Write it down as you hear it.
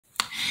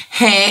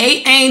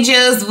Hey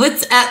angels,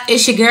 what's up?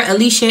 It's your girl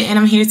Alicia and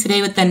I'm here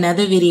today with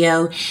another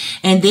video.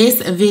 In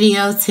this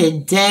video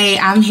today,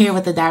 I'm here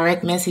with a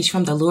direct message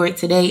from the Lord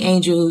today,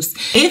 angels.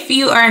 If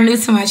you are new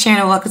to my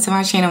channel, welcome to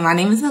my channel. My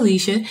name is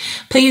Alicia.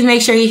 Please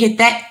make sure you hit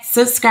that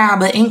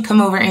subscribe button,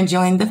 come over and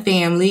join the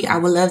family. I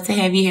would love to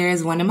have you here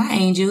as one of my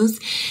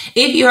angels.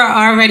 If you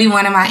are already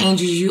one of my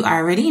angels, you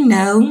already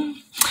know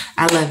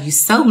I love you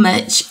so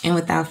much. And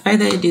without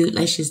further ado,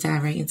 let's just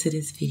dive right into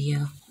this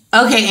video.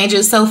 Okay,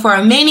 angels, so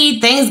for many,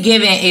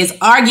 Thanksgiving is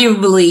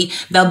arguably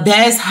the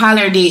best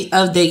holiday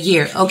of the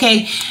year,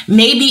 okay?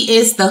 Maybe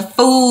it's the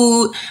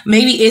food,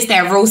 maybe it's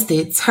that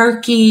roasted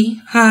turkey,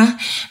 huh?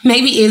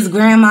 Maybe it's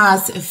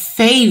grandma's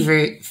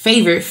favorite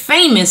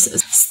famous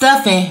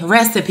stuffing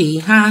recipe,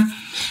 huh?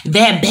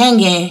 That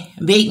banging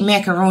baked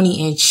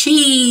macaroni and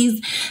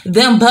cheese,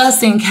 them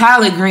busting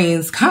collard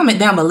greens. Comment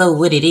down below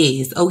what it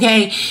is,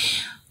 okay?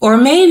 Or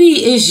maybe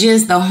it's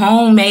just the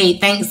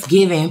homemade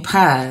Thanksgiving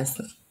pies.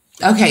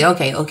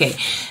 Okay.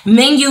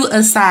 Menu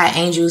aside,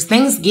 angels,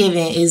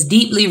 Thanksgiving is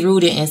deeply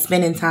rooted in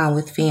spending time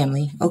with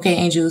family. Okay,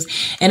 angels.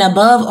 And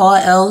above all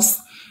else,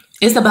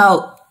 it's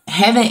about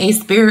having a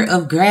spirit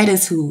of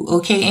gratitude.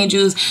 Okay,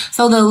 angels.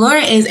 So the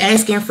Lord is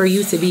asking for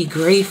you to be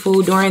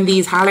grateful during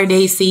these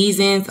holiday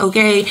seasons.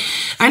 Okay,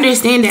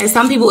 understand that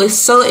some people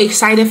is so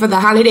excited for the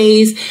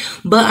holidays,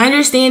 but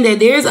understand that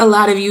there's a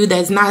lot of you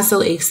that's not so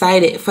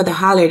excited for the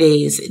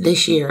holidays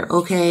this year.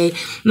 Okay,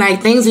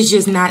 like things is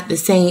just not the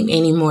same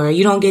anymore.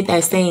 You don't get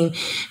that same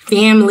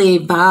family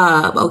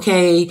vibe.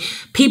 Okay,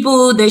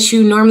 people that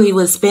you normally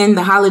would spend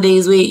the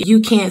holidays with, you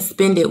can't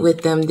spend it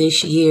with them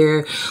this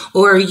year,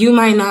 or you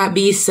might not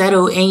be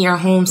settled in your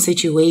home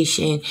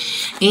situation.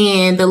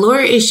 And the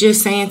Lord is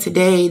just saying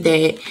today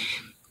that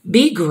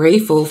be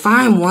grateful.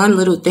 Find one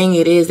little thing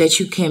it is that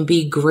you can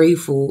be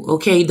grateful,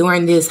 okay,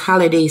 during this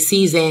holiday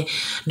season.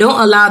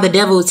 Don't allow the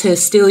devil to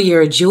steal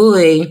your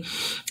joy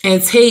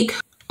and take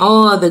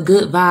all the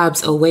good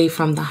vibes away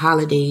from the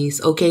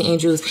holidays, okay,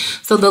 angels?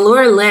 So the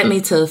Lord led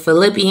me to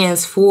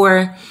Philippians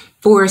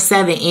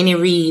 4:7, and it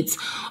reads,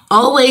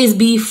 always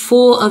be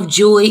full of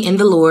joy in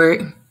the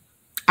Lord.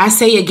 I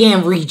say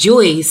again,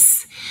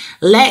 rejoice.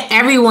 Let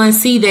everyone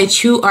see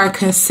that you are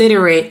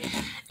considerate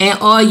in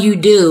all you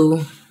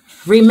do.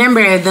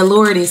 Remember, the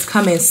Lord is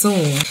coming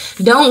soon.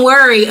 Don't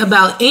worry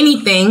about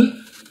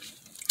anything.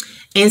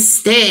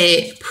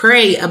 Instead,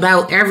 pray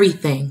about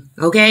everything,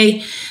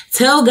 okay?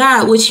 Tell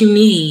God what you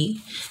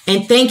need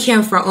and thank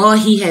Him for all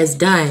He has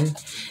done.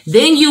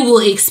 Then you will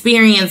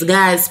experience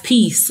God's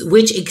peace,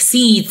 which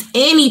exceeds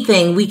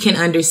anything we can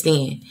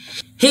understand.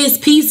 His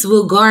peace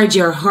will guard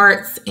your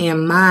hearts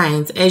and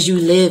minds as you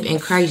live in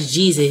Christ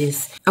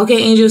Jesus.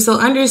 Okay, angels, so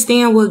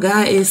understand what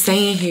God is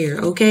saying here,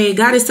 okay?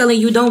 God is telling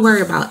you don't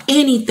worry about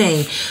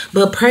anything,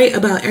 but pray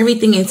about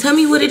everything and tell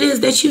me what it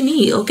is that you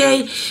need,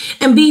 okay?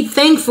 And be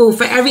thankful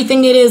for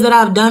everything it is that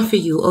I've done for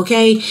you,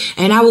 okay?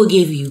 And I will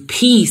give you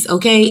peace,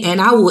 okay?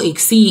 And I will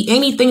exceed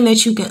anything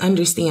that you can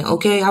understand,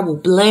 okay? I will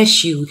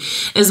bless you,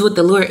 is what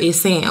the Lord is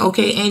saying,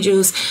 okay,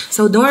 angels?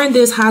 So during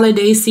this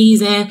holiday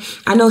season,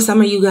 I know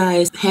some of you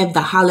guys have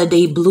the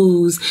holiday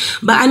blues,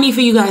 but I need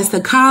for you guys to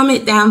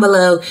comment down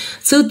below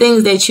 2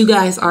 things that you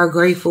guys are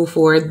grateful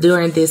for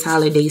during this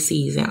holiday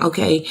season,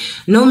 okay?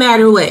 No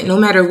matter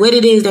what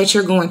it is that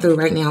you're going through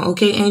right now,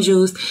 okay,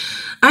 angels?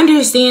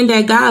 Understand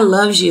that God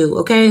loves you,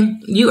 okay?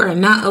 You are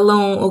not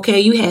alone, okay?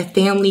 You have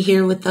family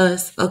here with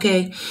us,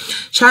 okay?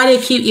 Try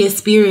to keep your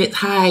spirits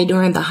high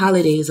during the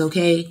holidays,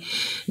 okay?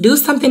 Do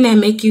something that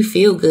make you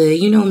feel good.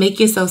 You know,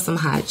 make yourself some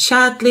hot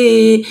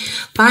chocolate.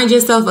 Find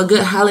yourself a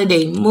good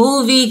holiday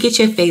movie. Get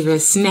your favorite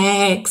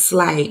snacks.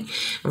 Like,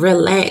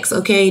 relax,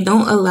 okay?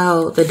 Don't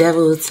allow the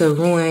devil to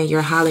ruin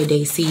your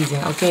holiday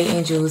season, okay,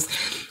 angels?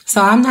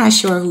 So I'm not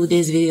sure who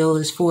this video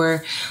is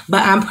for,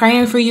 but I'm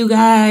praying for you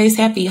guys.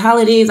 Happy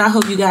holidays. I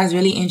hope you guys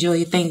really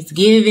enjoy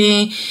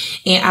Thanksgiving,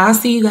 and I'll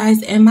see you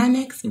guys in my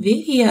next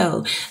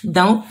video.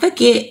 Don't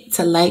forget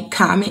to like,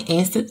 comment,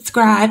 and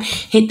subscribe.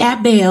 Hit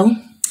that bell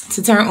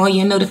to turn on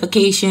your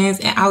notifications,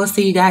 and I will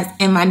see you guys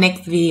in my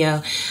next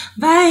video.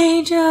 Bye,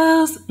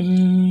 angels.